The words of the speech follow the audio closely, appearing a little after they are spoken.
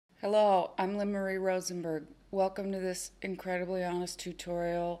Hello, I'm Lynne Rosenberg. Welcome to this incredibly honest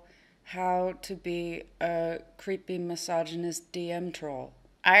tutorial, how to be a creepy misogynist DM troll.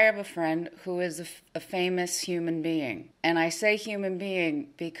 I have a friend who is a famous human being, and I say human being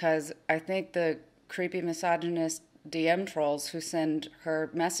because I think the creepy misogynist DM trolls who send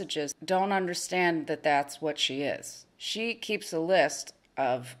her messages don't understand that that's what she is. She keeps a list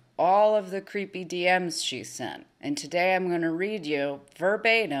of all of the creepy DMs she sent. And today I'm going to read you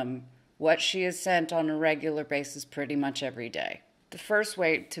verbatim what she has sent on a regular basis pretty much every day. The first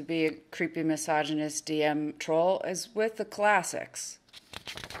way to be a creepy misogynist DM troll is with the classics.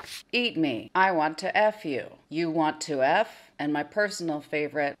 Eat me. I want to F you. You want to F? And my personal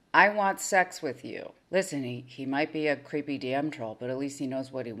favorite, I want sex with you. Listen, he might be a creepy DM troll, but at least he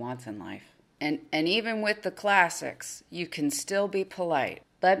knows what he wants in life. And even with the classics, you can still be polite.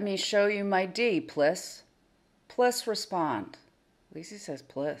 Let me show you my D, pliss. Pliss respond. At least he says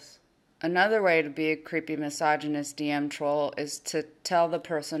pliss. Another way to be a creepy misogynist DM troll is to tell the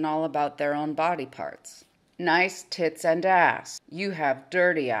person all about their own body parts. Nice tits and ass. You have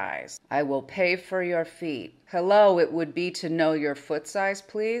dirty eyes. I will pay for your feet. Hello, it would be to know your foot size,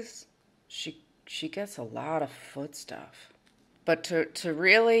 please. She gets a lot of foot stuff. But to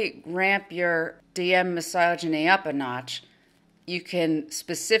really ramp your DM misogyny up a notch, you can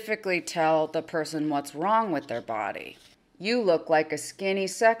specifically tell the person what's wrong with their body. You look like a skinny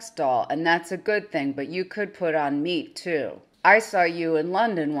sex doll, and that's a good thing, but you could put on meat too. I saw you in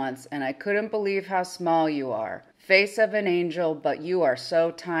London once, and I couldn't believe how small you are. Face of an angel, but you are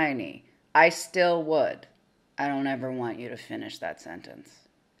so tiny. I still would. I don't ever want you to finish that sentence.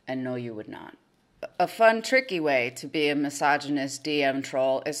 And no, you would not. A fun, tricky way to be a misogynist DM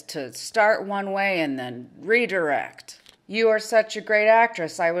troll is to start one way and then redirect. You are such a great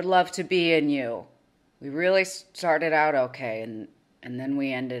actress. I would love to be in you. We really started out okay, and then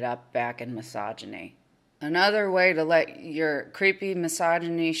we ended up back in misogyny. Another way to let your creepy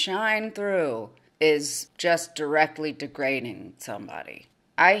misogyny shine through is just directly degrading somebody.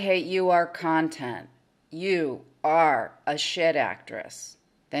 I hate you are content. You are a shit actress.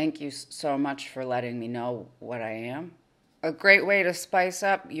 Thank you so much for letting me know what I am. A great way to spice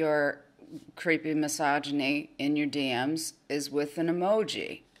up your creepy misogyny in your DMs is with an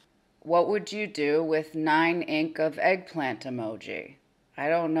emoji. What would you do with 9 ink of eggplant emoji? I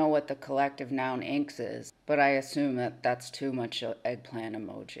don't know what the collective noun inks is, but I assume that that's too much eggplant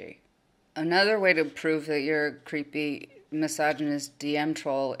emoji. Another way to prove that you're a creepy misogynist DM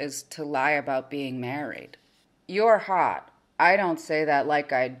troll is to lie about being married. You're hot. I don't say that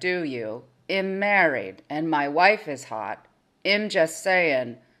like I do you. I'm married, and my wife is hot. I'm just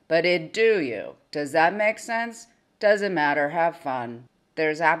saying, but it do you. Does that make sense? Doesn't matter, have fun.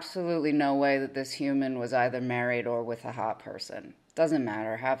 There's absolutely no way that this human was either married or with a hot person. Doesn't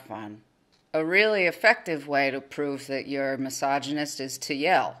matter, have fun. A really effective way to prove that you're a misogynist is to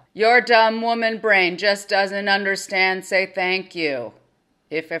yell. Your dumb woman brain just doesn't understand, say thank you.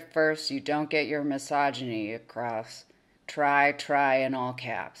 If at first you don't get your misogyny across, try in all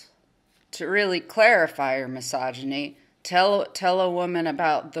caps. To really clarify your misogyny, tell a woman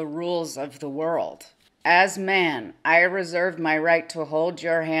about the rules of the world. As man, I reserve my right to hold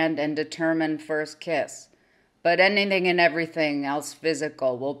your hand and determine first kiss. But anything and everything else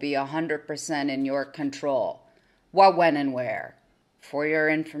physical will be 100% in your control. What, when, and where. For your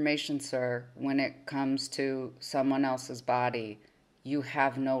information, sir, when it comes to someone else's body, you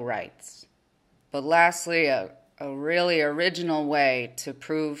have no rights. But lastly, a really original way to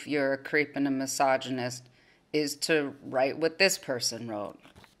prove you're a creep and a misogynist is to write what this person wrote.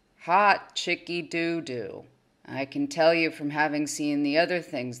 Hot chicky doo-doo. I can tell you from having seen the other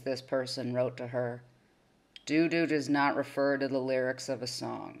things this person wrote to her, doo-doo does not refer to the lyrics of a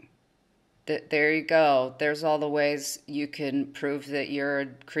song. There you go. There's all the ways you can prove that you're a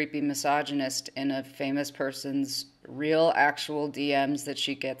creepy misogynist in a famous person's real, actual DMs that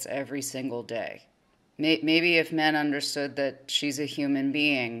she gets every single day. Maybe if men understood that she's a human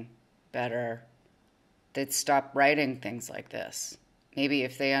being better, they'd stop writing things like this. Maybe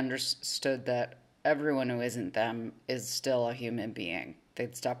if they understood that everyone who isn't them is still a human being,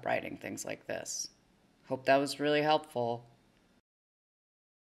 they'd stop writing things like this. Hope that was really helpful.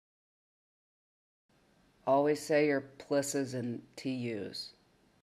 Always say your plisses and TUs.